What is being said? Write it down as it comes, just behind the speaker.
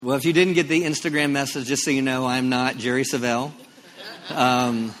Well, if you didn't get the Instagram message, just so you know, I'm not Jerry Savelle.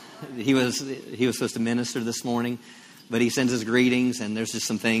 He was supposed to minister this morning, but he sends his greetings, and there's just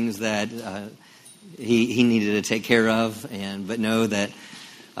some things that he needed to take care of. But know that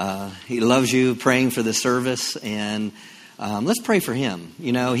he loves you. Praying for the service, and let's pray for him.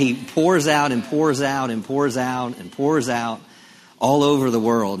 You know, he pours out and pours out and pours out and pours out all over the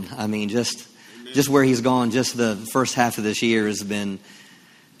world. I mean, just where he's gone, just the first half of this year has been.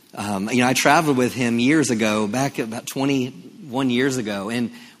 I traveled with him years ago, back about 21 years ago,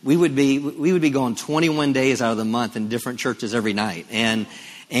 and we would be going 21 days out of the month in different churches every night. And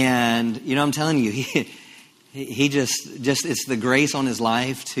I'm telling you, he just it's the grace on his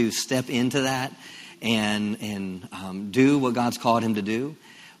life to step into that and do what God's called him to do.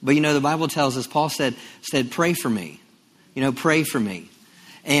 But the Bible tells us, Paul said, pray for me. Pray for me.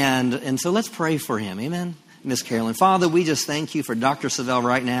 And so let's pray for him. Amen. Miss Carolyn. Father, we just thank you for Dr. Savelle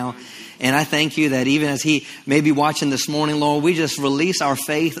right now. And I thank you that even as he may be watching this morning, Lord, we just release our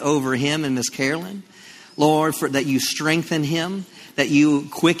faith over him and Miss Carolyn. Lord, that you strengthen him, that you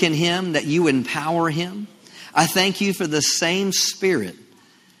quicken him, that you empower him. I thank you for the same Spirit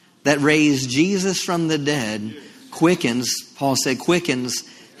that raised Jesus from the dead quickens, Paul said, quickens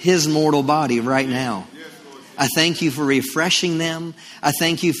his mortal body right now. I thank you for refreshing them. I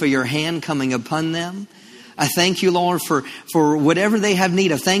thank you for your hand coming upon them. I thank you, Lord, for whatever they have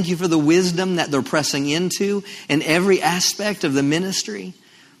need of. Thank you for the wisdom that they're pressing into in every aspect of the ministry.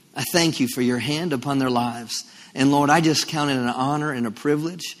 I thank you for your hand upon their lives. And Lord, I just count it an honor and a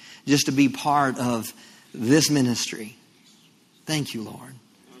privilege just to be part of this ministry. Thank you, Lord.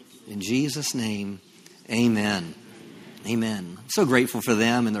 In Jesus' name, amen. Amen. I'm so grateful for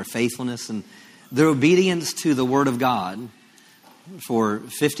them and their faithfulness and their obedience to the Word of God for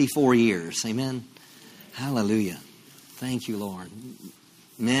 54 years. Amen. Hallelujah. Thank you, Lord.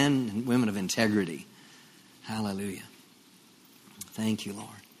 Men and women of integrity. Hallelujah. Thank you, Lord.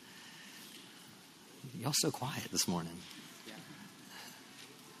 Y'all so quiet this morning.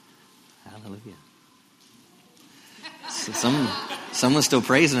 Hallelujah. So someone's still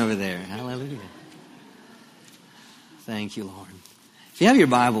praising over there. Hallelujah. Thank you, Lord. If you have your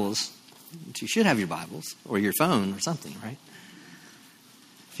Bibles, you should have your Bibles or your phone or something, right?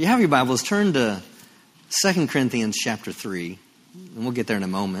 If you have your Bibles, turn to 2 Corinthians chapter 3, and we'll get there in a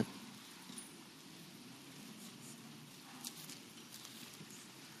moment.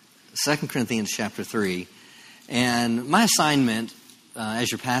 Second Corinthians chapter 3. And my assignment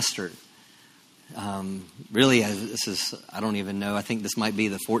as your pastor, really, I don't even know, I think this might be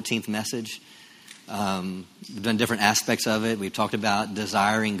the 14th message. We've done different aspects of it. We've talked about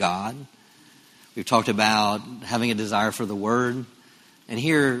desiring God. We've talked about having a desire for the Word. And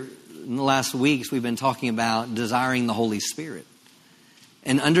here, in the last weeks, we've been talking about desiring the Holy Spirit.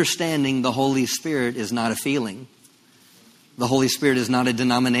 And understanding the Holy Spirit is not a feeling. The Holy Spirit is not a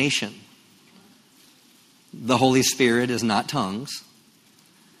denomination. The Holy Spirit is not tongues.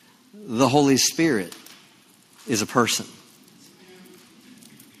 The Holy Spirit is a person.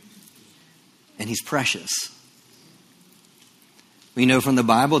 And He's precious. We know from the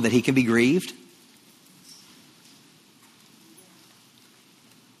Bible that He can be grieved.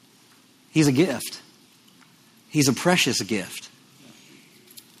 He's a gift. He's a precious gift.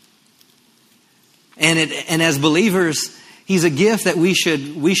 And as believers, He's a gift that we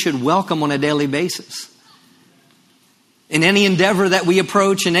should welcome on a daily basis. In any endeavor that we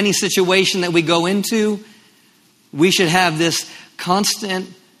approach, in any situation that we go into, we should have this constant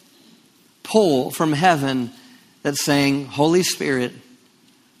pull from heaven that's saying, Holy Spirit,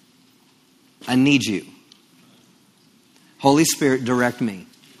 I need you. Holy Spirit, direct me.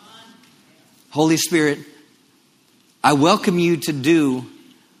 Holy Spirit, I welcome you to do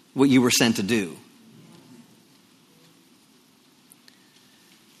what you were sent to do.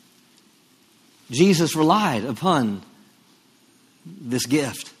 Jesus relied upon this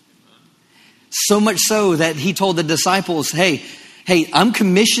gift. So much so that He told the disciples, hey, I'm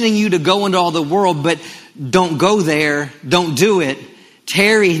commissioning you to go into all the world, but don't go there, don't do it.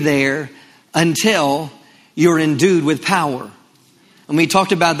 Tarry there until you're endued with power. And we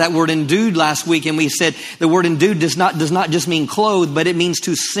talked about that word endued last week, and we said the word endued does not just mean clothed, but it means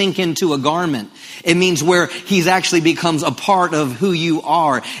to sink into a garment. It means where He's actually becomes a part of who you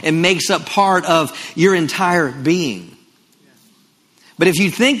are. It makes up part of your entire being. But if you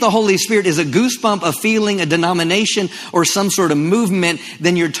think the Holy Spirit is a goosebump, a feeling, a denomination, or some sort of movement,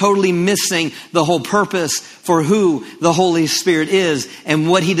 then you're totally missing the whole purpose for who the Holy Spirit is and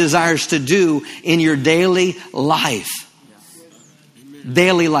what He desires to do in your daily life.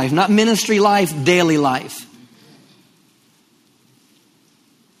 Daily life, not ministry life, daily life.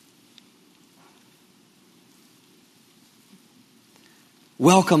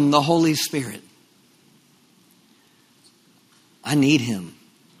 welcome the Holy Spirit. I need him.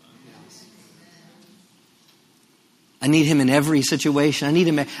 I need him in every situation. I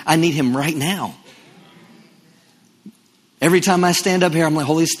need him right now. Every time I stand up here, I'm like,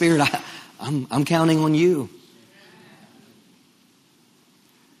 Holy Spirit, I'm counting on you.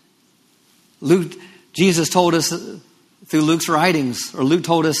 Jesus told us through Luke's writings, or Luke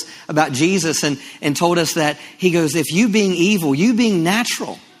told us about Jesus and told us that he goes, if you being evil, you being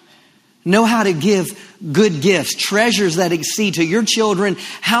natural, know how to give good gifts, treasures that exceed to your children,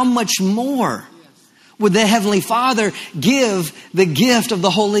 how much more would the Heavenly Father give the gift of the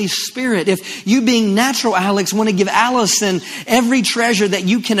Holy Spirit? If you being natural, Alex, want to give Allison every treasure that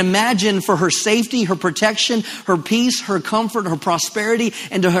you can imagine for her safety, her protection, her peace, her comfort, her prosperity,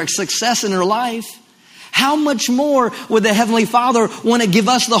 and to her success in her life, how much more would the Heavenly Father want to give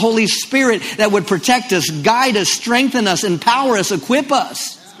us the Holy Spirit that would protect us, guide us, strengthen us, empower us, equip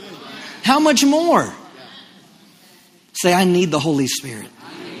us? How much more? Say, I need the Holy Spirit.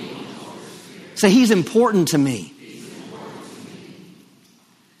 Say, he's important to me.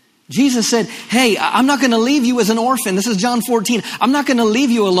 Jesus said, hey, I'm not going to leave you as an orphan. This is John 14. I'm not going to leave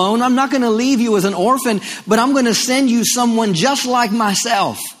you alone. I'm not going to leave you as an orphan, but I'm going to send you someone just like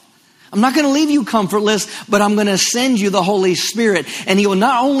myself. I'm not going to leave you comfortless, but I'm going to send you the Holy Spirit. And he will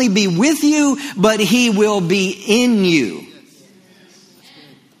not only be with you, but he will be in you.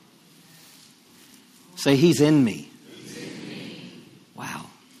 Say, he's in me. Wow.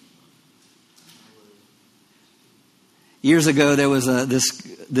 Years ago, there was I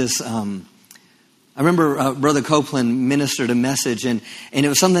remember Brother Copeland ministered a message, and it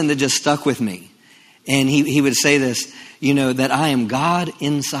was something that just stuck with me. And he would say this, that I am God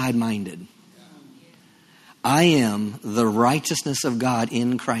inside minded. I am the righteousness of God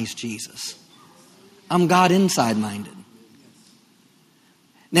in Christ Jesus. I'm God inside minded.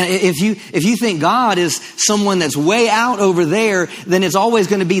 Now, if you think God is someone that's way out over there, then it's always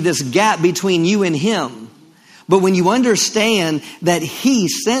going to be this gap between you and him. But when you understand that he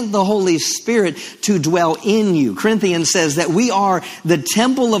sent the Holy Spirit to dwell in you, Corinthians says that we are the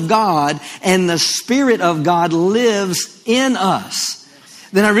temple of God and the Spirit of God lives in us.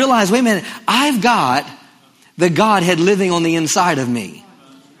 Then I realized, wait a minute, I've got the Godhead living on the inside of me.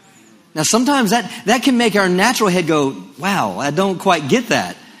 Now sometimes that can make our natural head go, wow, I don't quite get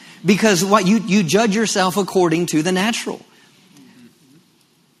that. Because you judge yourself according to the natural.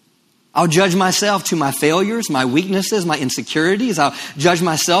 I'll judge myself to my failures, my weaknesses, my insecurities. I'll judge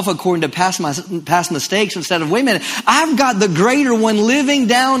myself according to past mistakes instead of, wait a minute, I've got the greater one living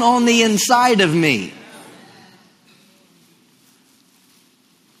down on the inside of me.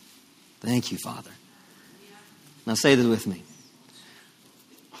 Thank you, Father. Now say this with me.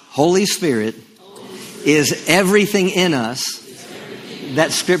 Holy Spirit is everything in us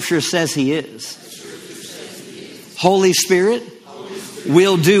that Scripture says he is. Holy Spirit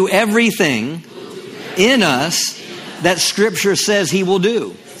will do everything in us that Scripture says he will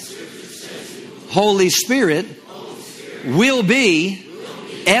do. Holy Spirit will be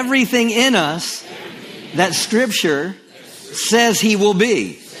everything in us that Scripture says he will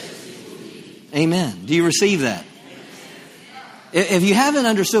be. Amen. Do you receive that? If you haven't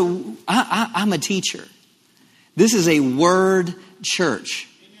understood, I'm a teacher. This is a word church.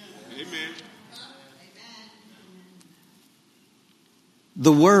 Amen.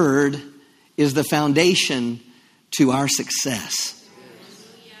 The word is the foundation to our success.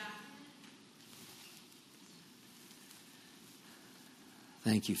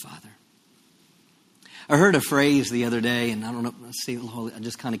 Thank you, Father. I heard a phrase the other day, and I don't know, it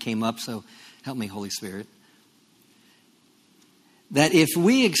just kind of came up, so help me, Holy Spirit. That if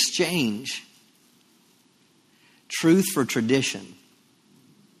we exchange truth for tradition,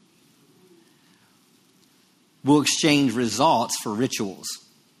 we'll exchange results for rituals.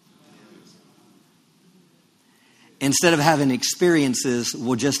 Instead of having experiences,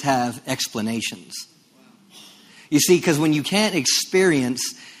 we'll just have explanations. You see, because when you can't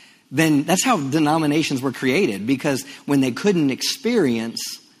experience, then that's how denominations were created. Because when they couldn't experience,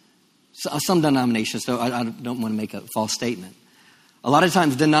 some denominations, so I don't want to make a false statement. A lot of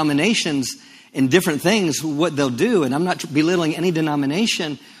times denominations and different things, what they'll do, and I'm not belittling any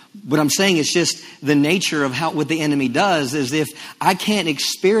denomination, but I'm saying it's just the nature of what the enemy does is if I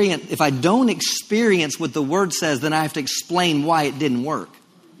don't experience what the word says, then I have to explain why it didn't work.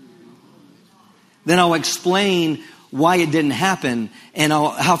 Then I'll explain why it didn't happen, and I'll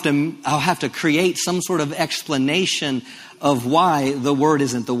have to create some sort of explanation of why the word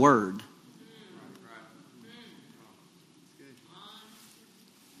isn't the word.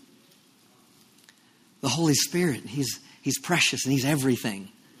 The Holy Spirit, He's He's precious and He's everything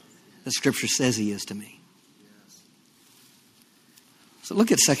that Scripture says He is to me. So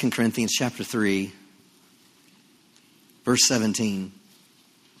look at 2 Corinthians chapter 3, verse 17.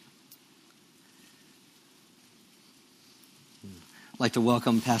 I'd like to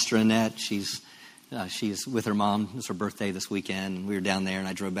welcome Pastor Annette. She's with her mom. It's her birthday this weekend. And we were down there, and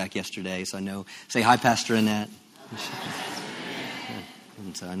I drove back yesterday. So I know. Say hi, Pastor Annette.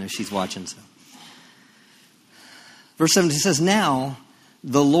 And so I know she's watching. So, verse 17 says, "Now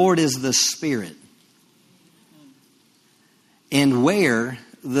the Lord is the Spirit, and where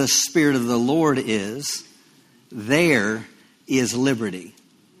the Spirit of the Lord is, there is liberty."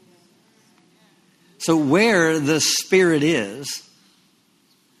 So where the Spirit is,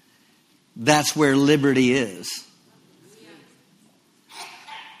 that's where liberty is.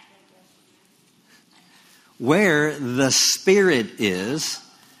 Where the Spirit is,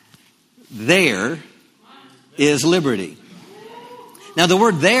 there is liberty. Now the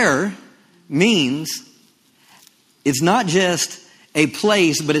word there means it's not just a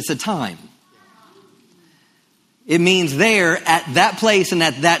place, but it's a time. It means there at that place and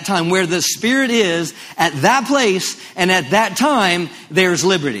at that time. Where the Spirit is, at that place and at that time, there's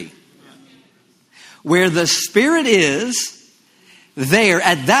liberty. Where the Spirit is, there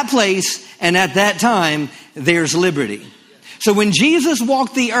at that place and at that time, there's liberty. So when Jesus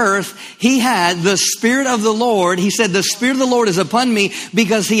walked the earth, He had the Spirit of the Lord. He said, "The Spirit of the Lord is upon me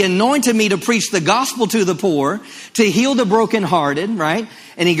because He anointed me to preach the gospel to the poor, to heal the brokenhearted," right?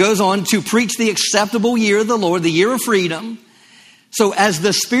 And He goes on to preach the acceptable year of the Lord, the year of freedom. So as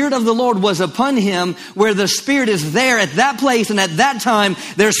the Spirit of the Lord was upon Him, where the Spirit is there at that place and at that time,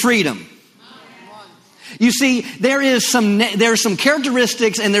 there's freedom. You see, there's some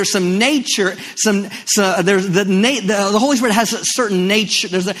characteristics and there's some nature. The Holy Spirit has a certain nature.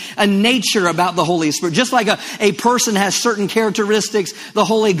 There's a nature about the Holy Spirit. Just like a person has certain characteristics, the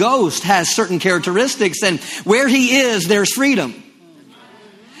Holy Ghost has certain characteristics. And where He is, there's freedom.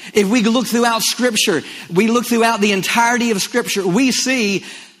 If we look throughout Scripture, we look throughout the entirety of Scripture, we see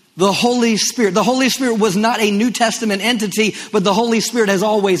the Holy Spirit. The Holy Spirit was not a New Testament entity, but the Holy Spirit has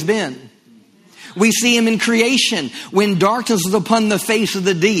always been. We see Him in creation when darkness was upon the face of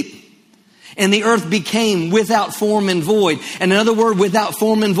the deep and the earth became without form and void. And another word, without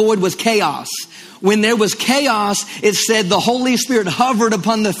form and void, was chaos. When there was chaos, it said the Holy Spirit hovered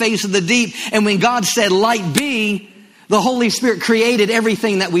upon the face of the deep. And when God said, "Light be," the Holy Spirit created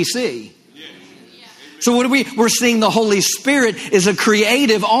everything that we see. So what we're seeing the Holy Spirit is a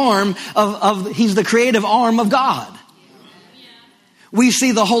creative arm He's the creative arm of God. We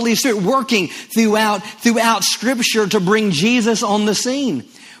see the Holy Spirit working throughout Scripture to bring Jesus on the scene.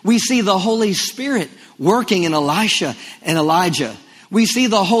 We see the Holy Spirit working in Elisha and Elijah. We see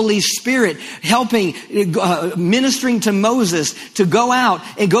the Holy Spirit helping, ministering to Moses to go out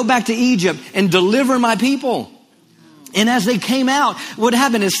and go back to Egypt and deliver my people. And as they came out, what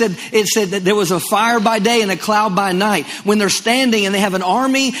happened? It said that there was a fire by day and a cloud by night. When they're standing and they have an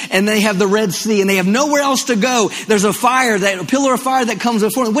army and they have the Red Sea and they have nowhere else to go, there's a pillar of fire that comes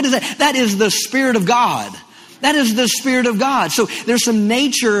before them. What is that? That is the Spirit of God. That is the Spirit of God. So there's some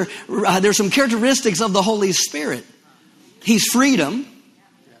nature, there's some characteristics of the Holy Spirit. He's freedom.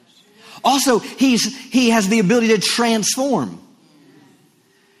 Also, he has the ability to transform.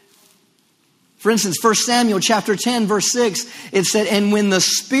 For instance, 1 Samuel chapter 10, verse 6, it said, "And when the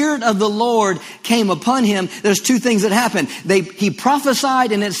Spirit of the Lord came upon him," there's two things that happened. He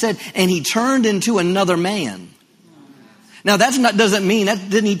prophesied, and it said, "and he turned into another man." Now doesn't mean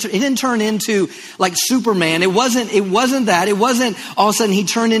he didn't turn into like Superman. It wasn't that. It wasn't all of a sudden he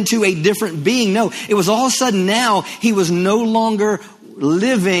turned into a different being. No, it was all of a sudden now he was no longer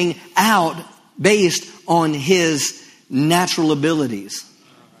living out based on his natural abilities.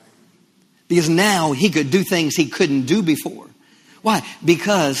 Because now he could do things he couldn't do before. Why?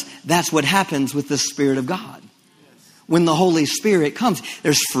 Because that's what happens with the Spirit of God. When the Holy Spirit comes,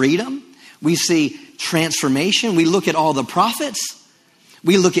 there's freedom. We see transformation. We look at all the prophets.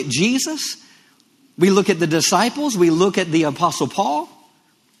 We look at Jesus. We look at the disciples. We look at the Apostle Paul.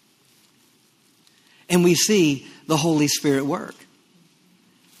 And we see the Holy Spirit work.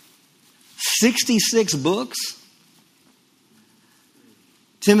 66 books.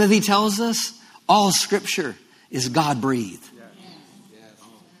 Timothy tells us all Scripture is God-breathed.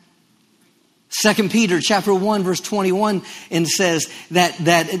 2 Peter chapter 1 verse 21 and says that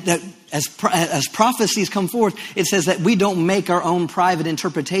as prophecies come forth, it says that we don't make our own private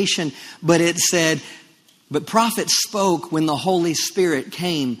interpretation, but it said, but prophets spoke when the Holy Spirit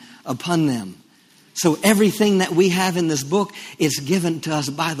came upon them. So everything that we have in this book is given to us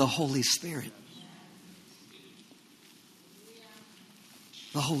by the Holy Spirit.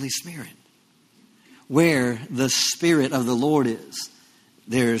 The Holy Spirit. Where the Spirit of the Lord is,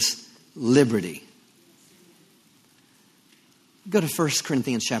 there's liberty. Go to 1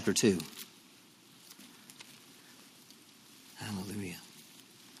 Corinthians chapter 2. Hallelujah.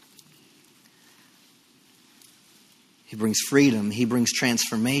 He brings freedom. He brings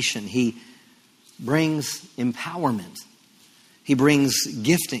transformation. He brings empowerment. He brings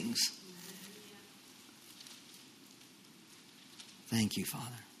giftings. Thank you, Father.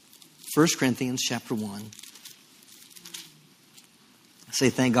 1 Corinthians chapter 1. I say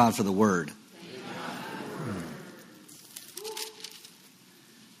thank God for the Word.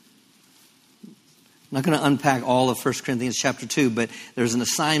 I'm not going to unpack all of 1 Corinthians chapter 2, but there's an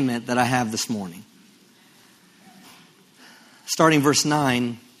assignment that I have this morning. Starting verse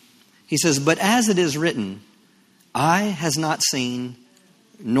 9, he says, "But as it is written, eye has not seen,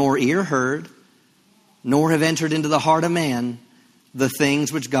 nor ear heard, nor have entered into the heart of man the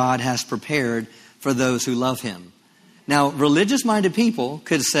things which God has prepared for those who love him." Now, religious-minded people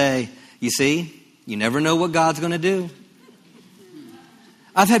could say, you see, you never know what God's going to do.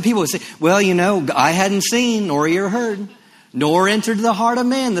 I've had people say, well, you know, I hadn't seen, nor ear heard, nor entered the heart of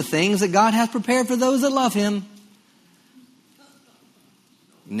man the things that God has prepared for those that love him.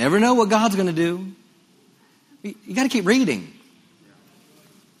 You never know what God's going to do. You got to keep reading.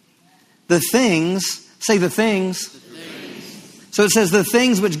 The things, say the things. So it says the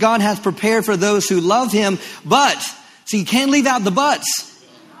things which God hath prepared for those who love him, but, so you can't leave out the buts.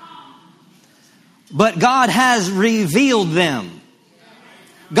 But God has revealed them.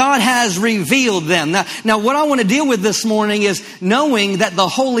 God has revealed them. Now what I want to deal with this morning is knowing that the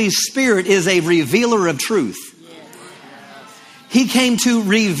Holy Spirit is a revealer of truth. He came to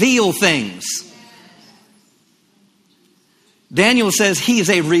reveal things. Daniel says he's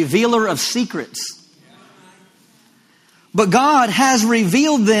a revealer of secrets. But God has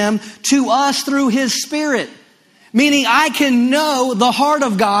revealed them to us through his Spirit. Meaning I can know the heart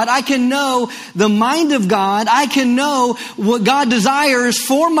of God. I can know the mind of God. I can know what God desires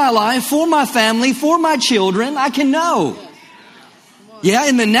for my life, for my family, for my children. I can know. Yeah,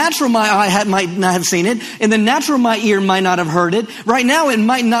 in the natural my eye might not have seen it. In the natural my ear might not have heard it. Right now it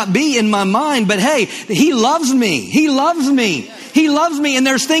might not be in my mind. But hey, he loves me. He loves me. He loves me, and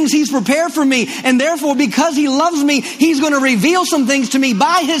there's things he's prepared for me. And therefore, because he loves me, he's going to reveal some things to me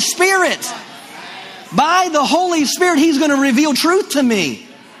by his Spirit. By the Holy Spirit, he's going to reveal truth to me.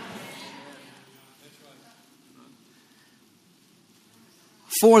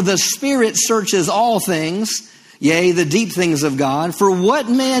 For the Spirit searches all things, yea, the deep things of God. For what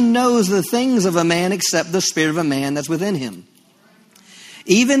man knows the things of a man except the spirit of a man that's within him?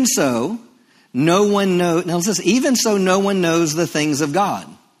 Even so, no one knows. Now listen, even so, no one knows the things of God.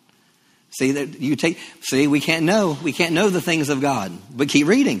 See that we can't know the things of God. But keep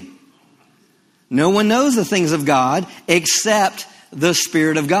reading. No one knows the things of God except the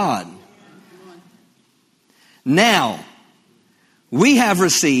Spirit of God. Now we have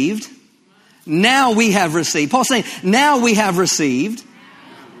received. Paul's saying, now we have received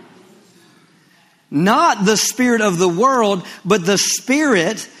not the spirit of the world, but the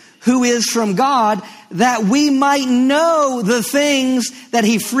Spirit who is from God, that we might know the things that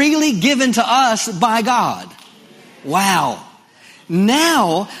he freely given to us by God. Wow.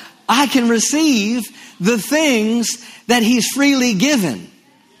 Now I can receive the things that he's freely given.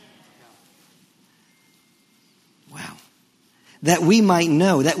 Wow. That we might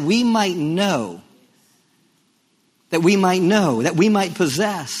know, that we might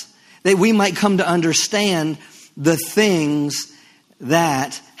possess, that we might come to understand the things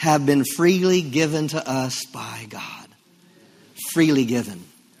that have been freely given to us by God. Freely given.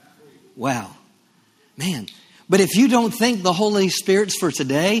 Wow. Man. But if you don't think the Holy Spirit's for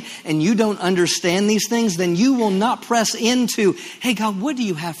today and you don't understand these things, then you will not press into, hey God, what do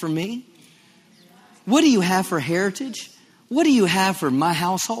you have for me? What do you have for Heritage? What do you have for my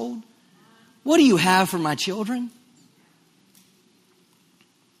household? What do you have for my children?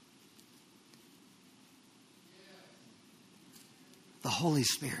 The Holy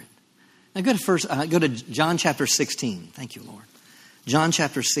Spirit. Now go to John chapter 16. Thank you, Lord. John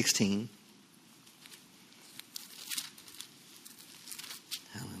chapter 16.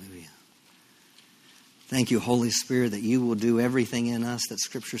 Thank you, Holy Spirit, that you will do everything in us that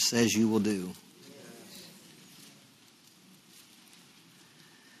Scripture says you will do.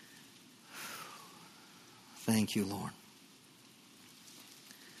 Thank you, Lord.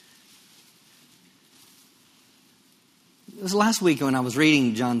 It was last week when I was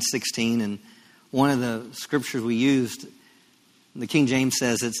reading John 16, and one of the scriptures we used, the King James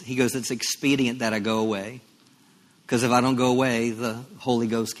says, it's expedient that I go away. Because if I don't go away, the Holy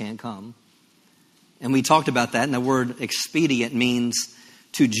Ghost can't come. And we talked about that. And the word expedient means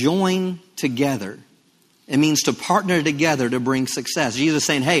to join together. It means to partner together to bring success. Jesus is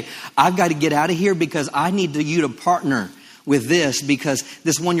saying, hey, I've got to get out of here because I need you to partner with this, because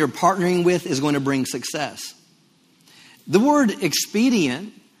this one you're partnering with is going to bring success. The word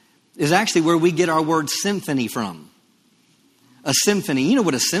expedient is actually where we get our word symphony from. A symphony. You know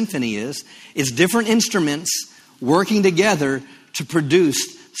what a symphony is? It's different instruments working together to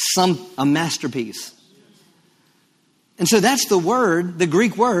produce a masterpiece. And so that's the word, the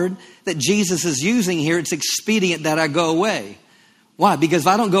Greek word that Jesus is using here. It's expedient that I go away. Why? Because if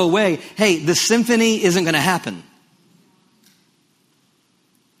I don't go away, hey, the symphony isn't going to happen.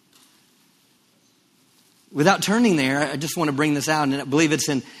 Without turning there, I just want to bring this out, and I believe it's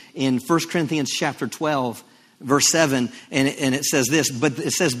in 1 Corinthians chapter 12, verse 7, and it says this,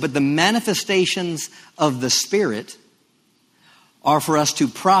 but the manifestations of the Spirit are for us to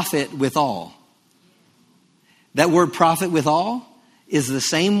profit withal. That word profit withal is the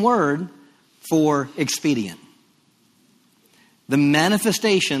same word for expedient. The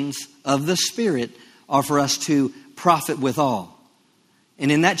manifestations of the Spirit are for us to profit withal.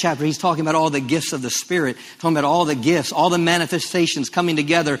 And in that chapter, he's talking about all the gifts of the Spirit, talking about all the gifts, all the manifestations coming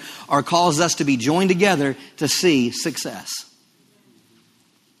together are cause us to be joined together to see success.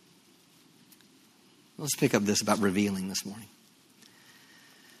 Let's pick up this about revealing this morning.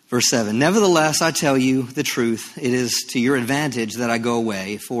 Verse 7, nevertheless, I tell you the truth, it is to your advantage that I go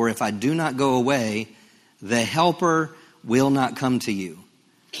away, for if I do not go away, the Helper will not come to you.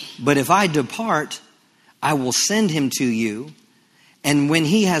 But if I depart, I will send him to you. And when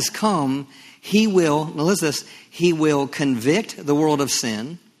he has come, he will, now listen to this, he will convict the world of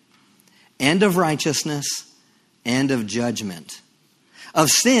sin and of righteousness and of judgment. Of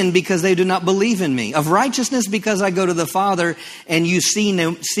sin because they do not believe in me. Of righteousness because I go to the Father and you see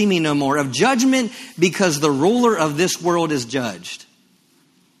me no more. Of judgment because the ruler of this world is judged.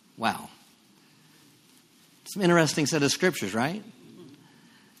 Wow. Some interesting set of scriptures, right?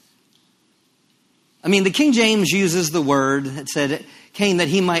 I mean, the King James uses the word that said, came that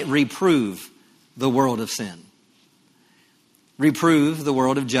he might reprove the world of sin. Reprove the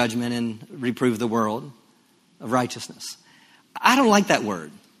world of judgment and reprove the world of righteousness. I don't like that word.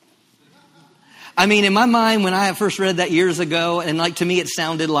 I mean, in my mind, when I first read that years ago, and like to me, it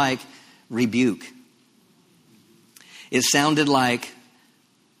sounded like rebuke. It sounded like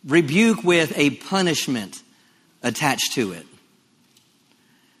rebuke with a punishment attached to it.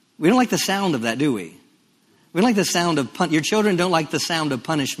 We don't like the sound of that, do we? We don't like the sound of your children don't like the sound of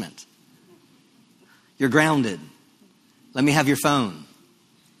punishment. You're grounded. Let me have your phone.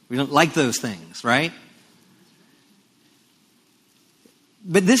 We don't like those things, right?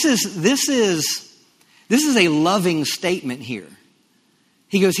 But this is a loving statement here.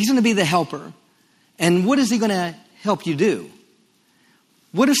 He goes, he's going to be the helper. And what is he going to help you do?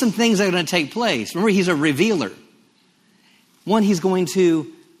 What are some things that are going to take place? Remember, he's a revealer. One, he's going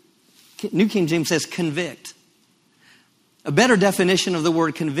to, New King James says convict. A better definition of the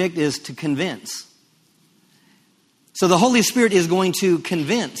word convict is to convince. So the Holy Spirit is going to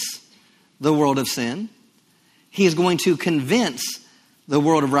convince the world of sin. He is going to convince the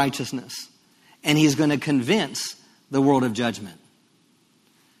world of righteousness. And he's going to convince the world of judgment.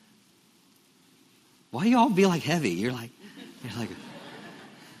 Why you all be like heavy? You're like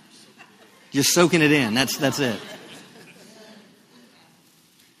you're soaking it in. That's it.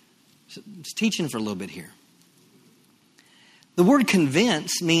 Just teaching for a little bit here. The word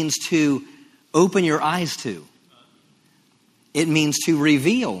convince means to open your eyes to. It means to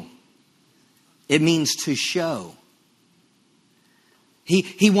reveal. It means to show.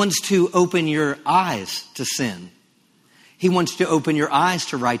 He wants to open your eyes to sin. He wants to open your eyes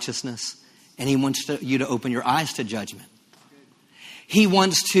to righteousness. And he wants you to open your eyes to judgment. He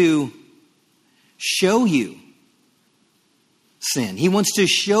wants to show you sin. He wants to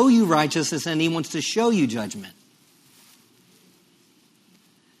show you righteousness, and he wants to show you judgment.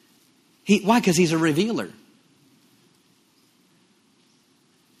 Why? Because he's a revealer.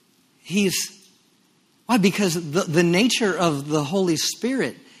 Why? Because the nature of the Holy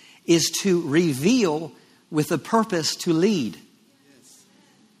Spirit is to reveal with a purpose to lead.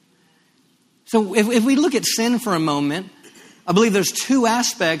 So if we look at sin for a moment, I believe there's two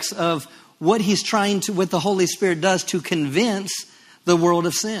aspects of what what the Holy Spirit does to convince the world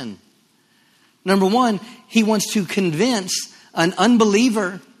of sin. Number one, he wants to convince an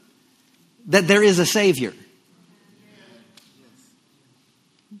unbeliever that there is a Savior.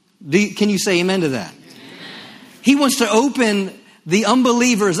 Can you say amen to that? Amen. He wants to open the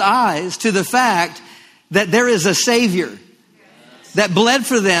unbeliever's eyes to the fact that there is a Savior that bled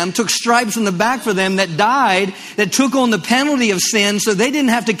for them, took stripes in the back for them, that died, that took on the penalty of sin so they didn't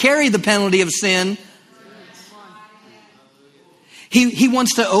have to carry the penalty of sin. He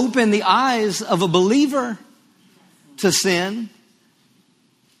wants to open the eyes of a believer to sin.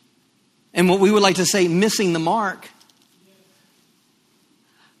 And what we would like to say, missing the mark.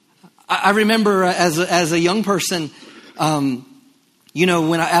 I remember as a young person, after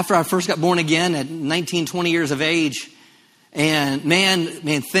I first got born again at 19, 20 years of age, and man,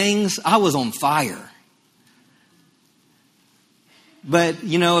 I was on fire. But,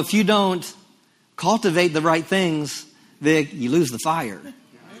 if you don't cultivate the right things, Vic, you lose the fire.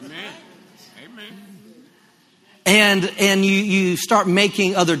 Amen. And you start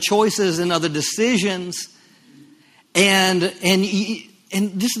making other choices and other decisions. And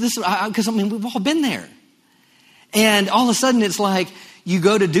this, because we've all been there. And all of a sudden it's like you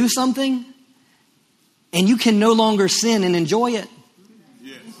go to do something and you can no longer sin and enjoy it.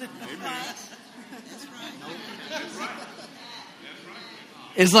 Yes.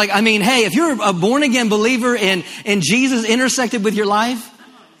 It's like, hey, if you're a born again believer and Jesus intersected with your life,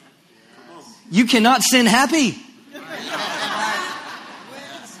 you cannot sin happy.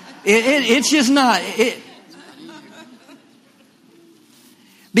 It's just not.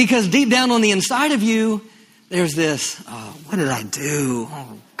 Because deep down on the inside of you, there's this, what did I do?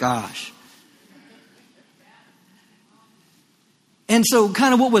 Oh, gosh. And so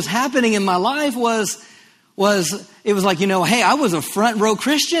kind of what was happening in my life was it was like, hey, I was a front row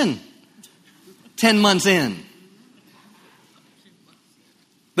Christian 10 months in.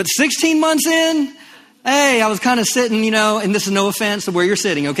 But 16 months in, hey, I was kind of sitting, and this is no offense to where you're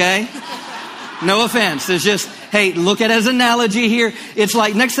sitting, okay? No offense. It's just, hey, look at it as an analogy here. It's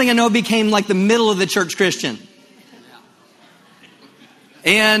like, next thing I know, it became like the middle of the church Christian.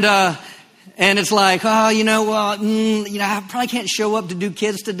 And it's like, I probably can't show up to do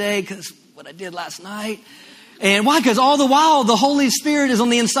kids today because what I did last night. And why? Because all the while, the Holy Spirit is on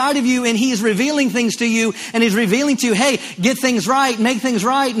the inside of you and He's revealing things to you. And He's revealing to you, hey, get things right, make things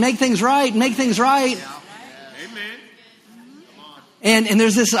right, make things right, make things right. Amen. And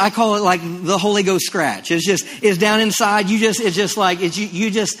there's this, I call it like the Holy Ghost scratch. It's down inside. You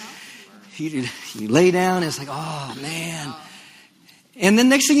lay down. It's like, oh man. And then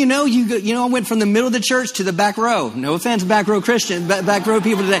next thing you know, I went from the middle of the church to the back row. No offense, back row Christian, back row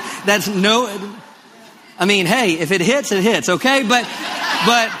people today. That's hey, if it hits, it hits, okay? But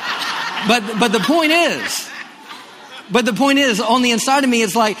the point is, on the inside of me,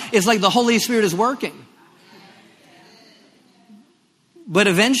 it's like the Holy Spirit is working. But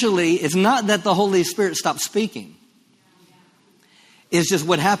eventually, it's not that the Holy Spirit stops speaking. It's just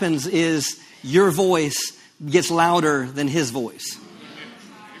what happens is your voice gets louder than His voice.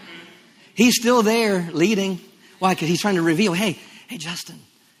 He's still there leading. Why? Because He's trying to reveal, hey, Justin,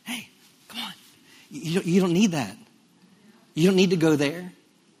 hey, come on. You don't need that. You don't need to go there.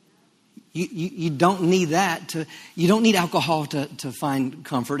 You don't need that. You don't need alcohol to find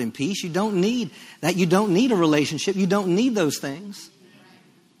comfort and peace. You don't need that. You don't need a relationship. You don't need those things.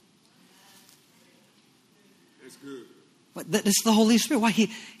 That's good. But it's the Holy Spirit. Why?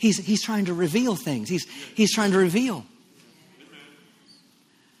 He's trying to reveal things. He's trying to reveal.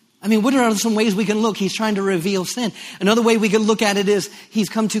 What are some ways we can look? He's trying to reveal sin. Another way we can look at it is He's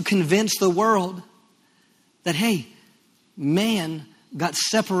come to convince the world that, hey, man got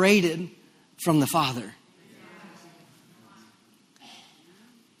separated from the Father.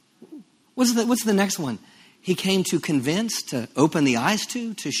 What's the next one? He came to convince, to open the eyes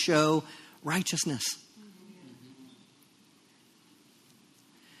to show righteousness.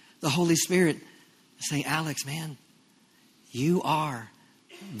 The Holy Spirit is saying, Alex, man, you are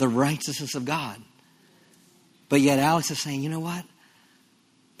the righteousness of God. But yet Alex is saying, you know what?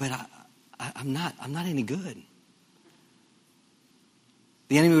 But I'm not any good.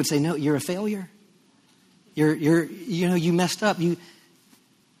 The enemy would say, no, you're a failure. You messed up.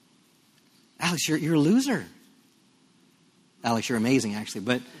 Alex, you're a loser. Alex, you're amazing, actually.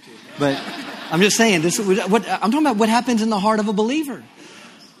 But I'm just saying, I'm talking about what happens in the heart of a believer.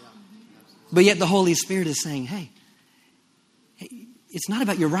 But yet the Holy Spirit is saying, hey, it's not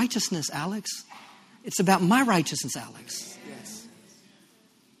about your righteousness, Alex. It's about my righteousness, Alex. Yes.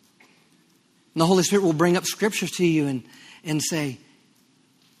 And the Holy Spirit will bring up scriptures to you and say,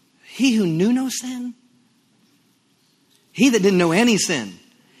 He who knew no sin, He that didn't know any sin,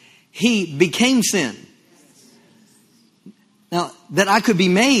 He became sin. Now, that I could be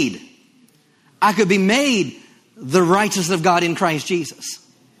made the righteousness of God in Christ Jesus.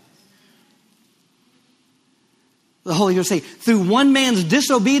 The Holy Ghost say, through one man's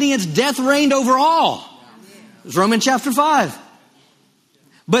disobedience, death reigned over all. It's Romans chapter 5.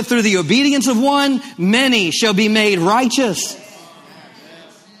 But through the obedience of one, many shall be made righteous.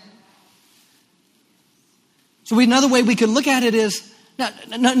 So another way we could look at it is,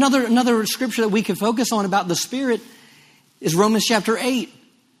 another scripture that we could focus on about the Spirit is Romans chapter 8.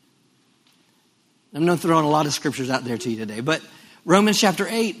 I'm going to throw in a lot of scriptures out there to you today, but Romans chapter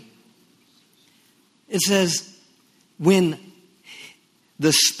 8, it says, when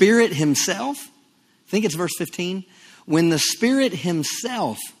the Spirit himself, I think it's verse 15, when the Spirit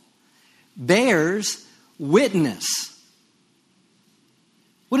himself bears witness.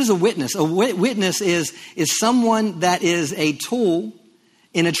 What is a witness? A witness is someone that is a tool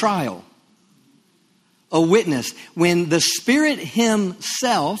in a trial. A witness. When the Spirit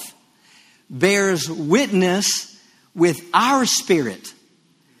himself bears witness with our spirit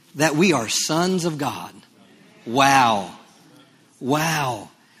that we are sons of God. Wow. Wow.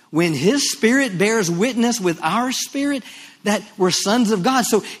 When his Spirit bears witness with our spirit that we're sons of God.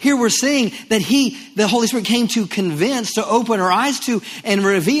 So here we're seeing that the Holy Spirit came to convince, to open our eyes to, and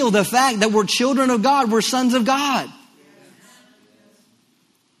reveal the fact that we're children of God, we're sons of God.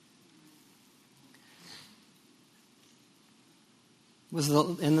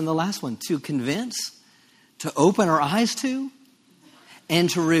 And then the last one, to convince, to open our eyes to, and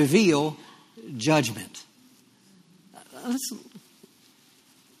to reveal judgment. Let's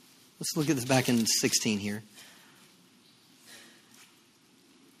look at this back in 16 here.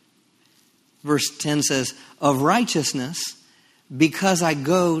 Verse 10 says, of righteousness, because I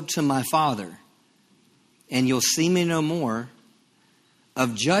go to my Father, and you'll see me no more.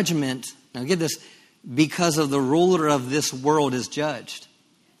 Of judgment, now get this, because of the ruler of this world is judged.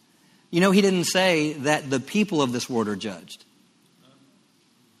 You know, he didn't say that the people of this world are judged.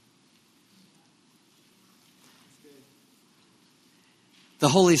 The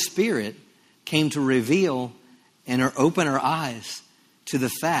Holy Spirit came to reveal and open our eyes to the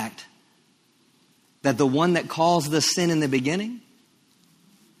fact that the one that caused the sin in the beginning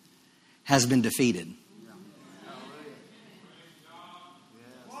has been defeated.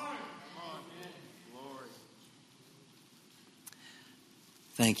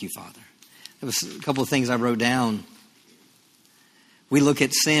 Thank you, Father. There was a couple of things I wrote down. We look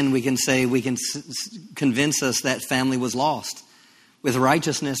at sin, we can convince us that family was lost. With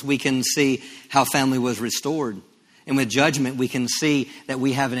righteousness, we can see how family was restored. And with judgment, we can see that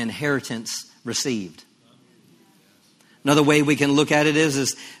we have an inheritance received. Another way we can look at it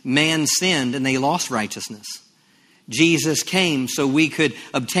is man sinned and they lost righteousness. Jesus came so we could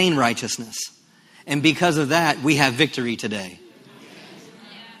obtain righteousness. And because of that, we have victory today.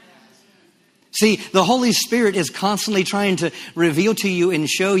 See, the Holy Spirit is constantly trying to reveal to you and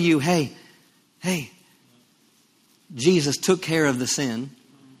show you, hey, Jesus took care of the sin.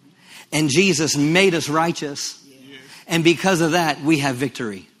 And Jesus made us righteous. And because of that, we have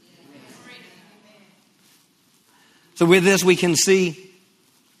victory. So with this, we can see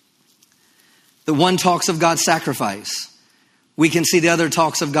the one talks of God's sacrifice. We can see the other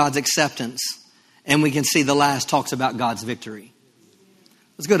talks of God's acceptance. And we can see the last talks about God's victory.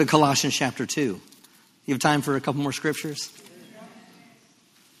 Let's go to Colossians chapter 2. You have time for a couple more scriptures?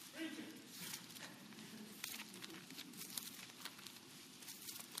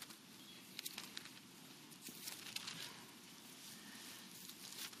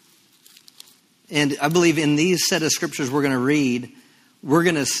 And I believe in these set of scriptures we're going to read, we're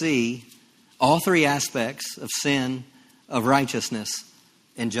going to see all three aspects of sin, of righteousness,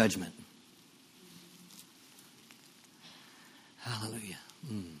 and judgment. Hallelujah.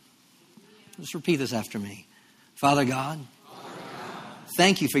 Just repeat this after me. Father God,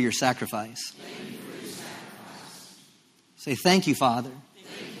 thank you for your sacrifice. Say thank you, Father,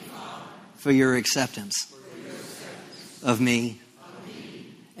 for your acceptance of me.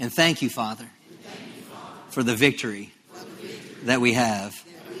 And thank you, Father, for the victory that we have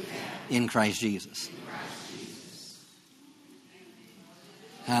in Christ Jesus.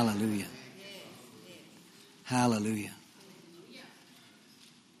 Hallelujah. Hallelujah.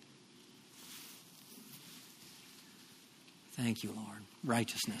 Thank you, Lord.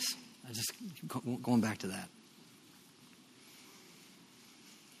 Righteousness. I just keep going back to that.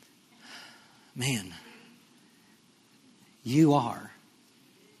 Man, you are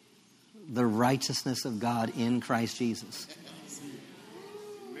the righteousness of God in Christ Jesus.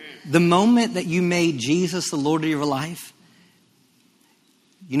 The moment that you made Jesus the Lord of your life,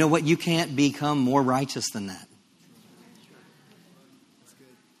 you know what? You can't become more righteous than that.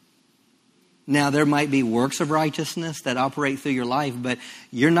 Now, there might be works of righteousness that operate through your life, but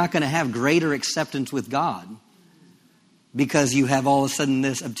you're not going to have greater acceptance with God because you have all of a sudden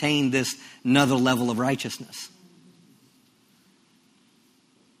obtained this another level of righteousness.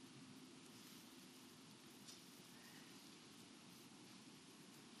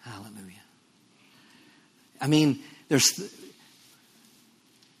 Hallelujah. I mean,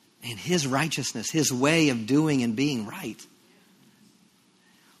 his righteousness, his way of doing and being right.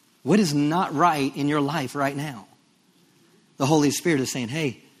 What is not right in your life right now? The Holy Spirit is saying,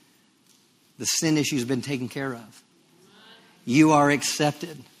 hey, the sin issue has been taken care of. You are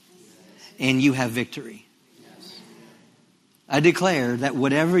accepted and you have victory. I declare that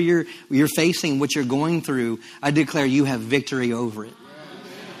whatever you're facing, what you're going through, I declare you have victory over it.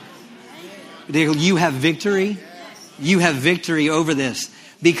 You have victory. You have victory over this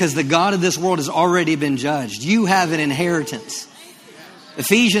because the God of this world has already been judged. You have an inheritance.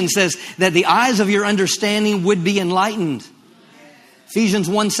 Ephesians says that the eyes of your understanding would be enlightened. Ephesians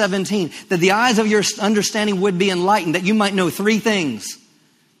 1:17, that the eyes of your understanding would be enlightened, that you might know three things.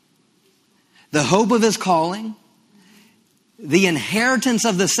 The hope of his calling, the inheritance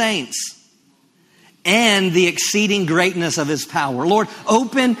of the saints, and the exceeding greatness of his power. Lord,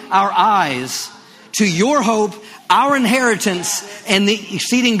 open our eyes to your hope, our inheritance, and the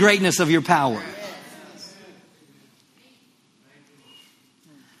exceeding greatness of your power.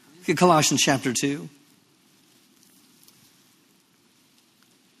 Look at Colossians chapter 2.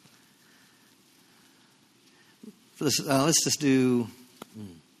 For this, let's just do...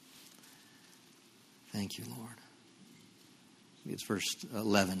 Thank you, Lord. It's verse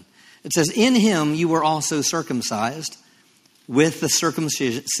 11. It says, in him you were also circumcised with the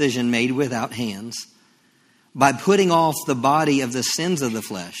circumcision made without hands, by putting off the body of the sins of the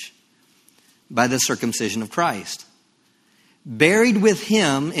flesh, by the circumcision of Christ. Buried with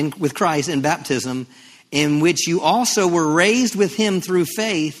him, with Christ in baptism, in which you also were raised with him through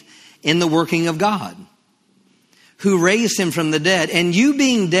faith in the working of God, who raised him from the dead. And you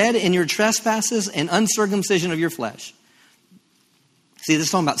being dead in your trespasses and uncircumcision of your flesh. See, this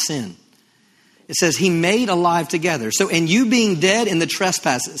is talking about sin. It says he made alive together. So, and you being dead in the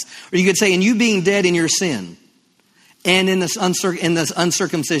trespasses, or you could say, and you being dead in your sin, and in this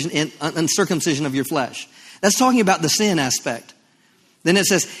uncircumcision of your flesh. That's talking about the sin aspect. Then it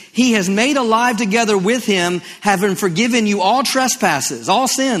says, he has made alive together with him, having forgiven you all trespasses, all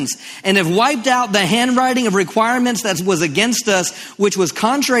sins, and have wiped out the handwriting of requirements that was against us, which was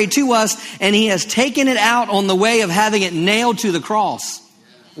contrary to us, and he has taken it out on the way of having it nailed to the cross.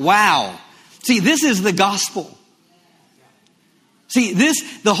 Wow. See, this is the gospel. See,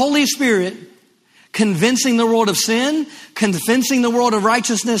 the Holy Spirit convincing the world of sin, convincing the world of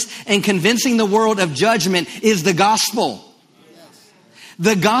righteousness, and convincing the world of judgment is the gospel.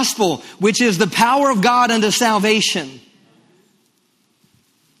 The gospel, which is the power of God unto salvation.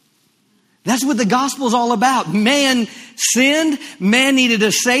 That's what the gospel is all about. Man sinned, man needed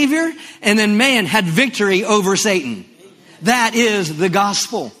a savior, and then man had victory over Satan. That is the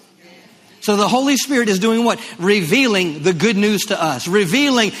gospel. So the Holy Spirit is doing what? Revealing the good news to us.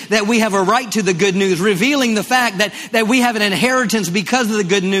 Revealing that we have a right to the good news. Revealing the fact that we have an inheritance because of the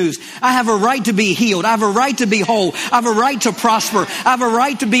good news. I have a right to be healed. I have a right to be whole. I have a right to prosper. I have a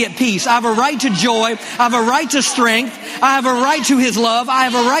right to be at peace. I have a right to joy. I have a right to strength. I have a right to his love. I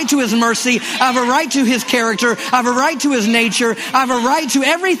have a right to his mercy. I have a right to his character. I have a right to his nature. I have a right to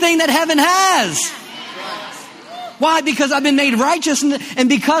everything that heaven has. Why? Because I've been made righteous, and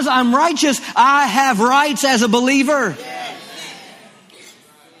because I'm righteous, I have rights as a believer.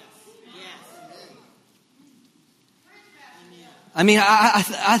 I mean,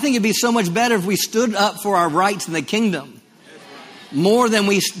 I think it'd be so much better if we stood up for our rights in the kingdom more than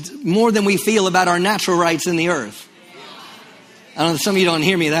we feel about our natural rights in the earth. I don't know, some of you don't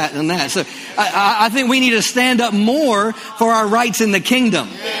hear me on that. So I think we need to stand up more for our rights in the kingdom.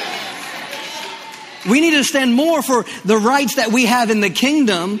 We need to stand more for the rights that we have in the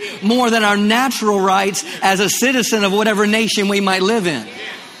kingdom more than our natural rights as a citizen of whatever nation we might live in.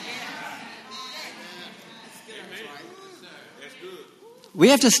 We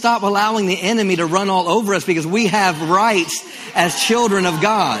have to stop allowing the enemy to run all over us because we have rights as children of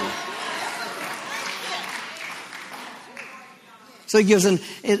God. So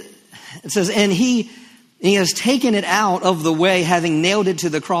it says, and he has taken it out of the way, having nailed it to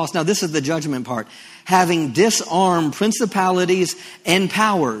the cross. Now, this is the judgment part. Having disarmed principalities and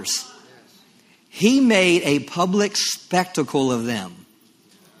powers, he made a public spectacle of them,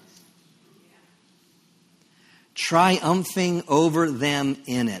 triumphing over them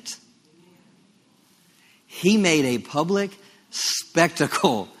in it. He made a public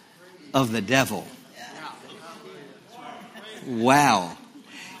spectacle of the devil. Wow.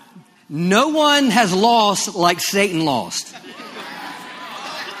 no one has lost like Satan lost.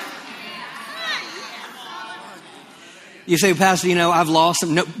 You say, Pastor, I've lost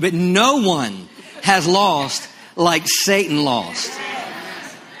them. No, but no one has lost like Satan lost.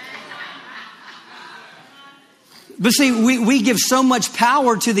 But see, we give so much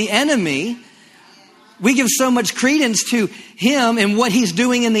power to the enemy. We give so much credence to him and what he's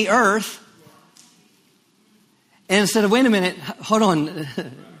doing in the earth. And instead of, wait a minute, hold on,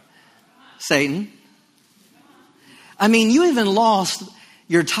 Satan. I mean, you even lost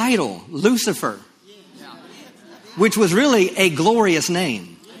your title, Lucifer, which was really a glorious name.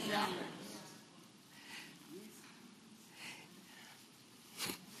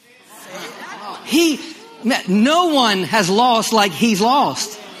 No one has lost like he's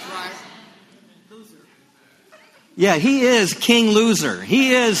lost. Yeah, he is King Loser.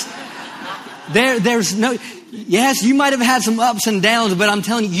 He is, there's no, yes, you might have had some ups and downs, but I'm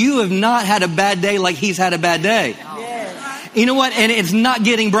telling you, you have not had a bad day like he's had a bad day. You know what? And it's not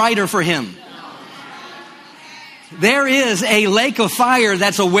getting brighter for him. There is a lake of fire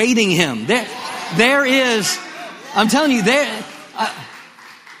that's awaiting him. There is, I'm telling you,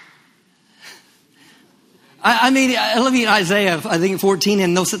 I mean, I love you in Isaiah, I think 14,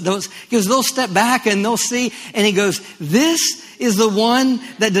 and they'll step back and they'll see, and he goes, this is the one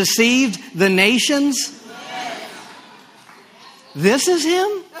that deceived the nations. This is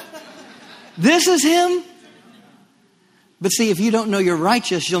him? This is him? But see, if you don't know you're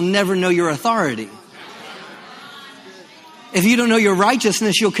righteous, you'll never know your authority. If you don't know your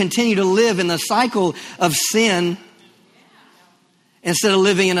righteousness, you'll continue to live in the cycle of sin instead of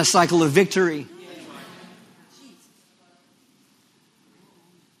living in a cycle of victory.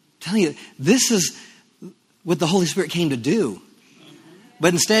 I'm telling you, this is what the Holy Spirit came to do.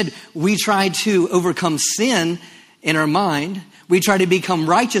 But instead, we try to overcome sin in our mind. We try to become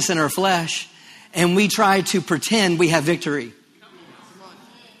righteous in our flesh. And we try to pretend we have victory.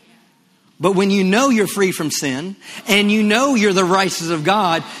 But when you know you're free from sin and you know you're the righteousness of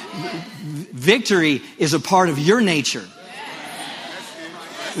God, victory is a part of your nature.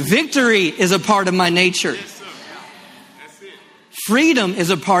 Victory is a part of my nature. Freedom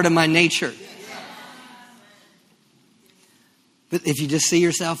is a part of my nature. But if you just see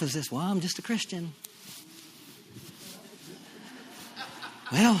yourself as this, well, I'm just a Christian.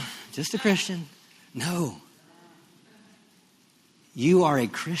 Well, just a Christian. No. You are a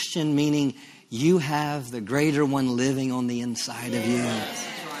Christian, meaning you have the greater one living on the inside of you.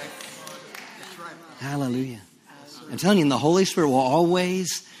 Hallelujah. I'm telling you, the Holy Spirit will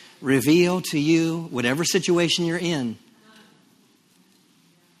always reveal to you whatever situation you're in,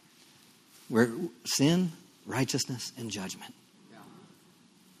 where sin, righteousness, and judgment.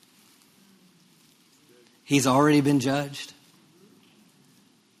 He's already been judged.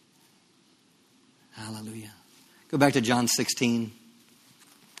 Hallelujah. Go back to John 16.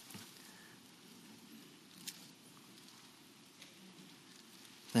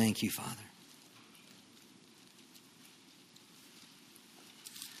 Thank you, Father.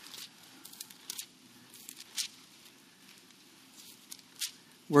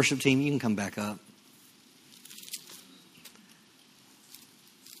 Worship team, you can come back up.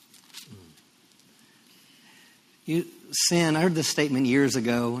 Sin, I heard this statement years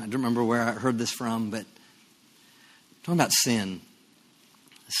ago. I don't remember where I heard this from, but talking about sin.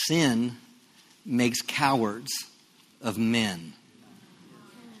 Sin makes cowards of men.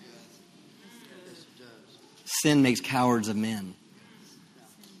 Sin makes cowards of men.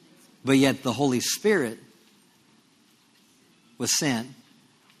 But yet the Holy Spirit was sent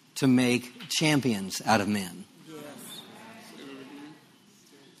to make champions out of men.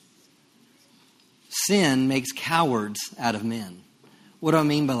 Sin makes cowards out of men. What do I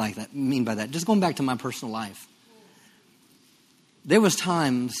mean by that? Just going back to my personal life. There was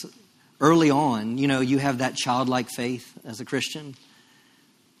times early on, you have that childlike faith as a Christian,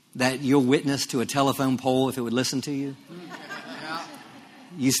 that you'll witness to a telephone pole if it would listen to you.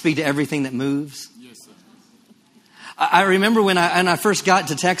 You speak to everything that moves. Yes, sir. I remember when I first got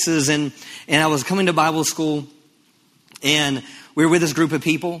to Texas and I was coming to Bible school, and we were with this group of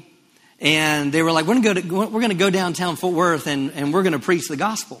people, and they were like, we're going to go downtown Fort Worth and we're going to preach the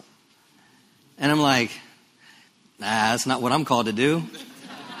gospel. And I'm like, nah, that's not what I'm called to do.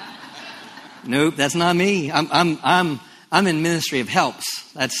 Nope, that's not me. I'm in ministry of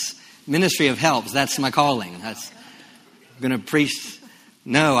helps. That's ministry of helps. That's my calling. I'm going to preach.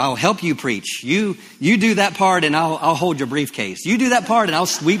 No, I'll help you preach. You do that part and I'll hold your briefcase. You do that part and I'll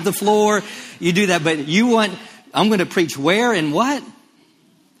sweep the floor. You do that, but I'm going to preach where and what?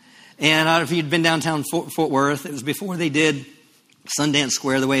 And I don't know if you'd been downtown Fort Worth. It was before they did Sundance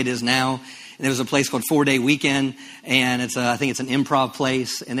Square the way it is now. And there was a place called 4 Day Weekend, and I think it's an improv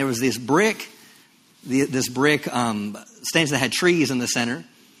place. And there was this brick stands that had trees in the center.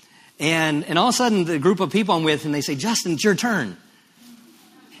 And all of a sudden, the group of people I'm with, and they say, Justin, it's your turn.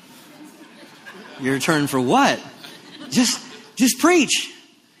 Your turn for what? Just preach.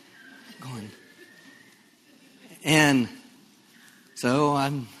 Going. And so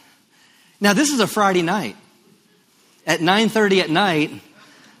now this is a Friday night. At 9:30 at night,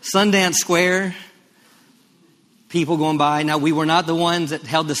 Sundance Square, people going by. Now, we were not the ones that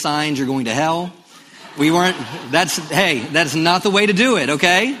held the signs, "You're going to hell." We weren't. That's not the way to do it,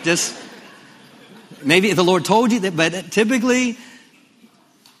 okay? Just maybe if the Lord told you that, but typically,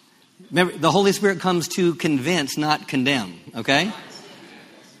 remember, the Holy Spirit comes to convince, not condemn, okay?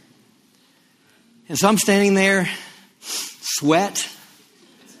 And so I'm standing there,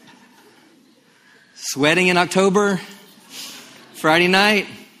 sweating in October, Friday night.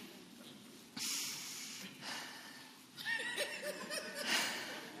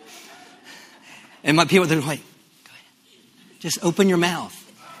 And my people, they're like, go ahead. Just open your mouth.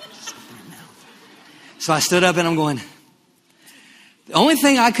 So I stood up and I'm going, the only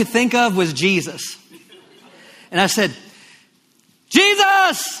thing I could think of was Jesus. And I said,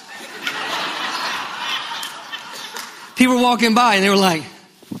 Jesus! People were walking by and they were like,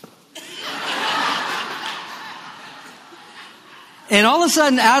 and all of a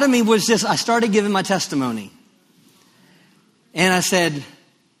sudden out of me was I started giving my testimony. And I said,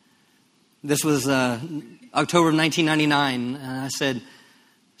 this was October of 1999. And I said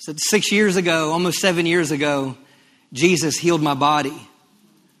 6 years ago, almost 7 years ago, Jesus healed my body.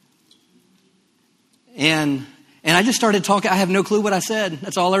 And I just started talking. I have no clue what I said.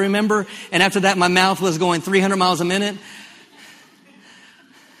 That's all I remember. And after that, my mouth was going 300 miles a minute.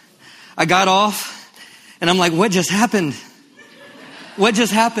 I got off and I'm like, what just happened? What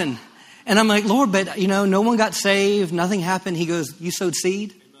just happened? And I'm like, Lord, but no one got saved. Nothing happened. He goes, you sowed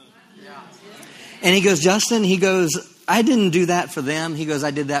seed? And he goes, Justin, I didn't do that for them. He goes, I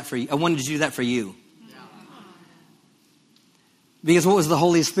did that for you. I wanted to do that for you. Because what was the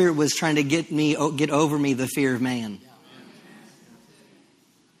Holy Spirit was trying to get over me the fear of man.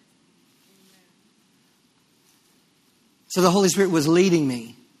 So the Holy Spirit was leading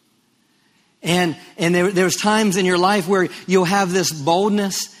me. And there's times in your life where you'll have this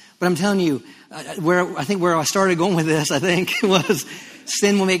boldness. But I'm telling you, where I started going with this, was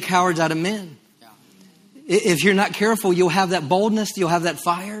sin will make cowards out of men. If you're not careful, you'll have that boldness, you'll have that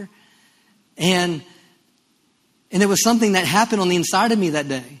fire. And it was something that happened on the inside of me that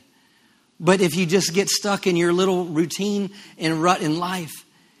day. But if you just get stuck in your little routine and rut in life,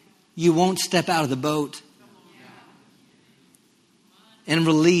 you won't step out of the boat and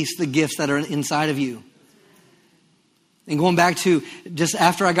release the gifts that are inside of you. And going back to just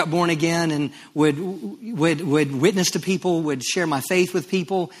after I got born again and would witness to people, would share my faith with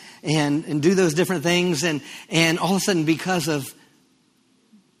people and do those different things. And all of a sudden, because of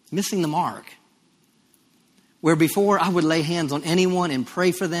missing the mark, where before I would lay hands on anyone and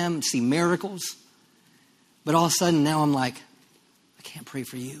pray for them and see miracles. But all of a sudden now I'm like, I can't pray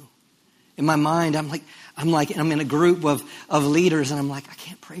for you. In my mind, I'm in a group of leaders and I'm like, I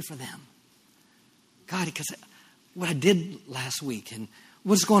can't pray for them. God, because what I did last week and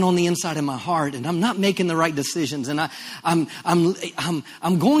what's going on the inside of my heart, and I'm not making the right decisions, and I'm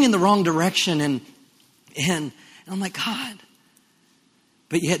going in the wrong direction, and I'm like, God.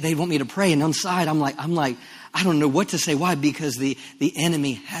 But yet they want me to pray, and inside I'm like, I don't know what to say. Why? Because the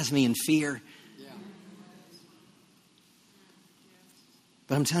enemy has me in fear.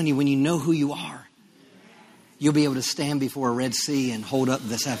 But I'm telling you, when you know who you are, you'll be able to stand before a Red Sea and hold up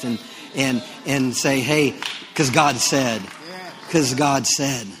this afternoon and say, hey, because God said, because God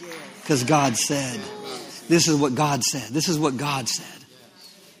said, because God said, this is what God said. This is what God said.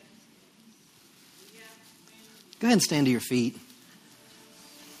 Go ahead and stand to your feet.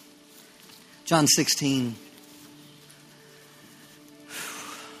 John 16.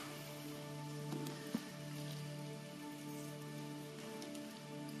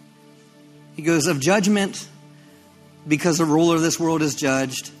 He goes, of judgment, because the ruler of this world is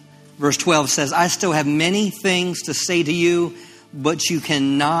judged. Verse 12 says, I still have many things to say to you, but you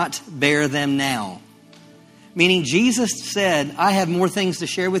cannot bear them now. Meaning Jesus said, I have more things to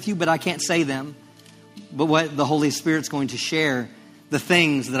share with you, but I can't say them. But what the Holy Spirit's going to share, the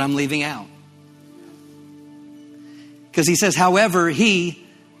things that I'm leaving out. Because he says, however, he,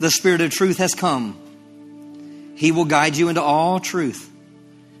 the Spirit of truth, has come. He will guide you into all truth.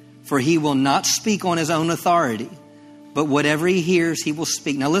 For he will not speak on his own authority, but whatever he hears, he will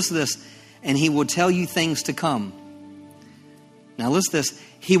speak. Now listen to this. And he will tell you things to come. Now listen to this.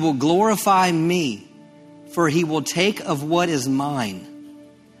 He will glorify me, for he will take of what is mine.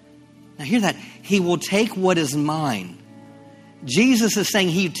 Now hear that. He will take what is mine. Jesus is saying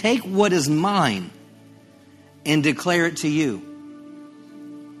he take what is mine and declare it to you.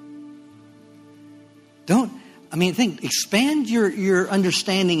 Expand your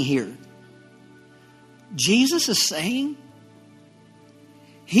understanding here. Jesus is saying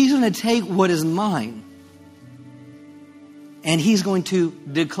he's going to take what is mine and he's going to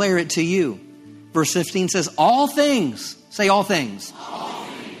declare it to you. Verse 15 says, all things, say all things. All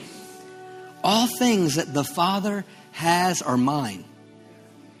things. All things that the Father has are mine.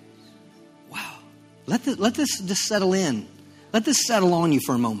 Wow. Let this just settle in. Let this settle on you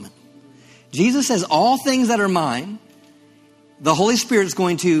for a moment. Jesus says, all things that are mine, the Holy Spirit is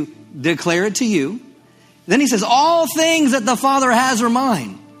going to declare it to you. Then he says, all things that the Father has are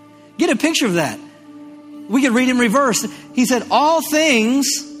mine. Get a picture of that. We could read in reverse. He said, all things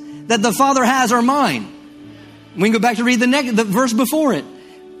that the Father has are mine. We can go back to read the verse before it.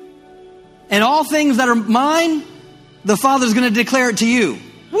 And all things that are mine, the Father's going to declare it to you.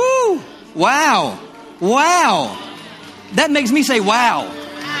 Woo! Wow. Wow. That makes me say, wow.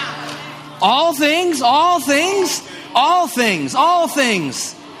 All things, all things, all things, all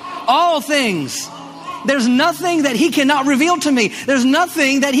things, all things. There's nothing that he cannot reveal to me. There's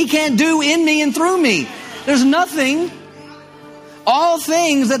nothing that he can't do in me and through me. There's nothing. All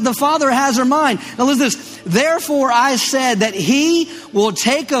things that the Father has are mine. Now listen to this. Therefore I said that he will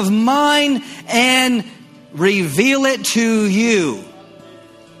take of mine and reveal it to you.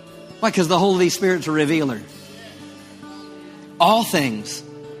 Why? Because the Holy Spirit's a revealer. All things.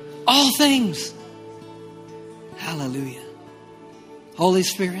 All things. Hallelujah. Holy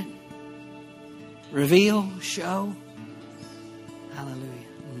Spirit, reveal, show. Hallelujah.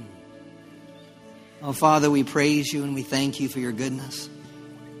 Oh, Father, we praise you and we thank you for your goodness.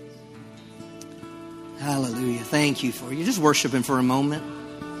 Hallelujah. Thank you for you. Just worship him for a moment.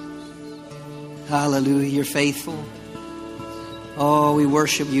 Hallelujah. You're faithful. Oh, we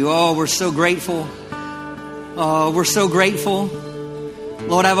worship you. Oh, we're so grateful. Oh, we're so grateful.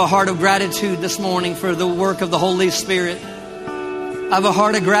 Lord, I have a heart of gratitude this morning for the work of the Holy Spirit. I have a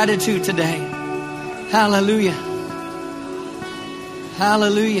heart of gratitude today. Hallelujah.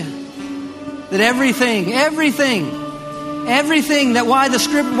 Hallelujah. That everything that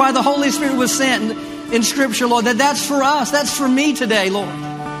why the Holy Spirit was sent in Scripture, Lord, that's for us. That's for me today, Lord.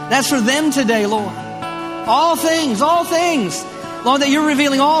 That's for them today, Lord. All things, Lord, that you're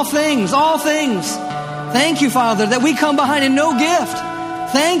revealing all things. Thank you, Father, that we come behind in no gift.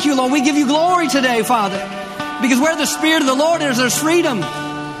 Thank you, Lord. We give you glory today, Father. Because where the Spirit of the Lord is, there's freedom.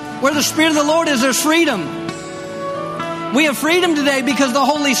 Where the Spirit of the Lord is, there's freedom. We have freedom today because the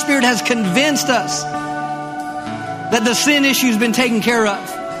Holy Spirit has convinced us that the sin issue has been taken care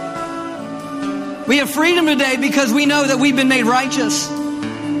of. We have freedom today because we know that we've been made righteous.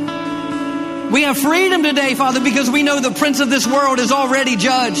 We have freedom today, Father, because we know the prince of this world is already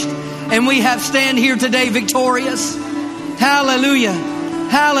judged. And we have stand here today victorious. Hallelujah.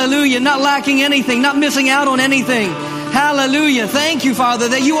 Hallelujah. Not lacking anything, not missing out on anything. Hallelujah. Thank you, Father,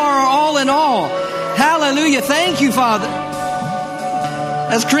 that you are our all in all. Hallelujah. Thank you, Father.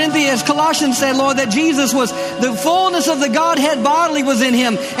 As Colossians said, Lord, that Jesus was the fullness of the Godhead bodily was in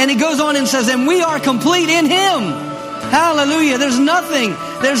him. And he goes on and says, and we are complete in him. Hallelujah. There's nothing,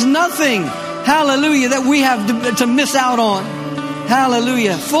 hallelujah, that we have to miss out on.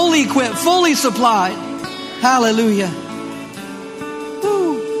 Hallelujah. Fully equipped, fully supplied. Hallelujah.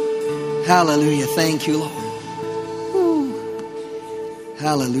 Woo. Hallelujah. Thank you, Lord. Woo.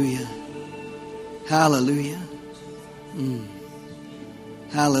 Hallelujah. Hallelujah.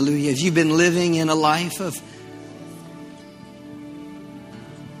 Hallelujah. If you've been living in a life of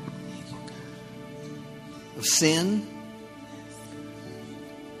sin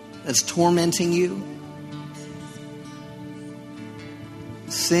that's tormenting you,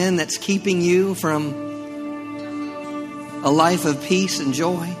 sin that's keeping you from a life of peace and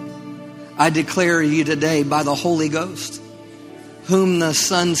joy, I declare you today by the Holy Ghost, whom the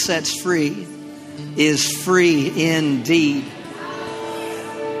Son sets free is free indeed.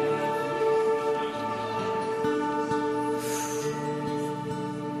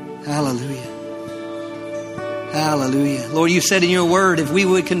 Hallelujah. Hallelujah. Lord, you said in your word, if we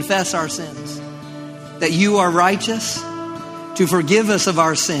would confess our sins, that you are righteous to forgive us of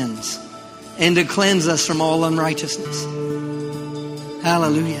our sins and to cleanse us from all unrighteousness.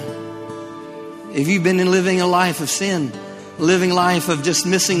 Hallelujah. If you've been living a life of sin, living life of just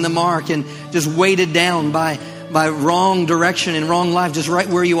missing the mark and just weighted down by wrong direction and wrong life, just right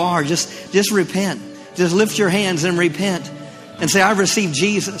where you are, just repent. Just lift your hands and repent. and say, I've received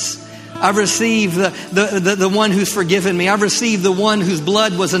Jesus. I've received the one who's forgiven me. I've received the one whose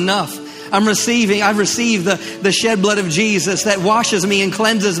blood was enough. I've received the shed blood of Jesus that washes me and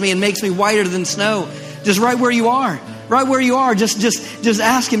cleanses me and makes me whiter than snow. Just right where you are. Right where you are, just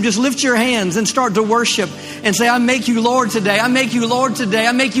ask Him. Just lift your hands and start to worship and say, I make you Lord today. I make you Lord today.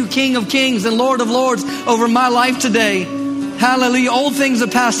 I make you King of kings and Lord of lords over my life today. Hallelujah. Old things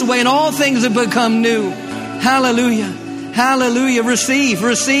have passed away and all things have become new. Hallelujah. Hallelujah. Receive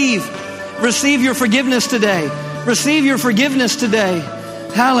your forgiveness today. Receive your forgiveness today.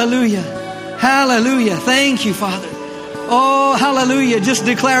 Hallelujah. Hallelujah. Thank you, Father. Oh, hallelujah. Just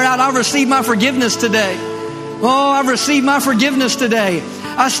declare out, I receive my forgiveness today. Oh, I've received my forgiveness today.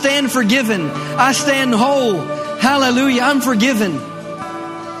 I stand forgiven. I stand whole. Hallelujah. I'm forgiven.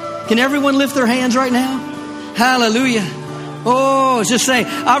 Can everyone lift their hands right now? Hallelujah. Oh, just say,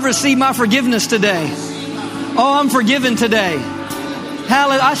 I've received my forgiveness today. Oh, I'm forgiven today.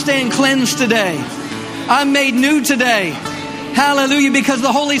 Hallelujah. I stand cleansed today. I'm made new today. Hallelujah. Because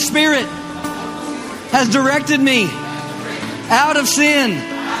the Holy Spirit has directed me out of sin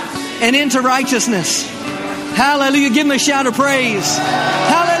and into righteousness. Hallelujah. Give Him a shout of praise.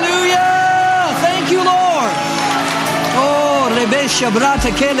 Hallelujah. Thank you, Lord.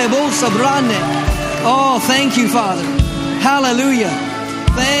 Oh, thank you, Father. Hallelujah.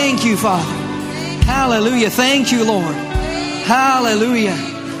 Thank you, Father. Hallelujah. Thank you, Lord. Hallelujah.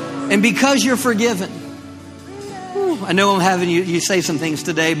 And because you're forgiven, I know I'm having you say some things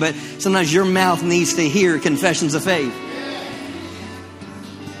today, but sometimes your mouth needs to hear confessions of faith.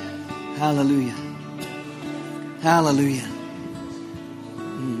 Hallelujah. Hallelujah.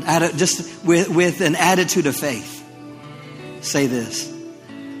 Just with an attitude of faith, say this.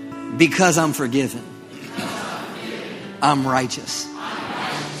 Because I'm forgiven, I'm righteous.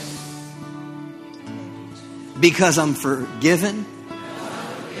 Because I'm forgiven,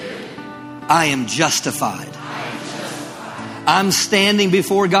 I am justified. I'm standing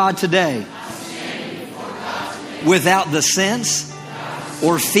before God today without the sense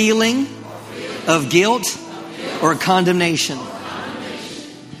or feeling of guilt or condemnation.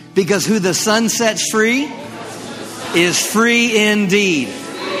 Because who the Son sets free is free indeed.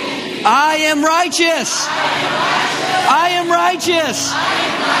 I am righteous. I am righteous.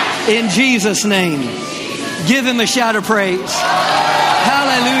 In Jesus' name. Give Him a shout of praise.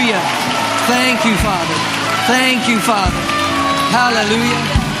 Hallelujah. Thank you, Father. Thank you, Father. Hallelujah.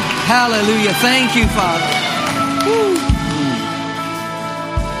 Hallelujah. Thank you, Father. Woo.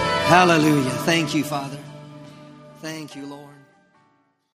 Hallelujah. Thank you, Father. Thank you, Lord.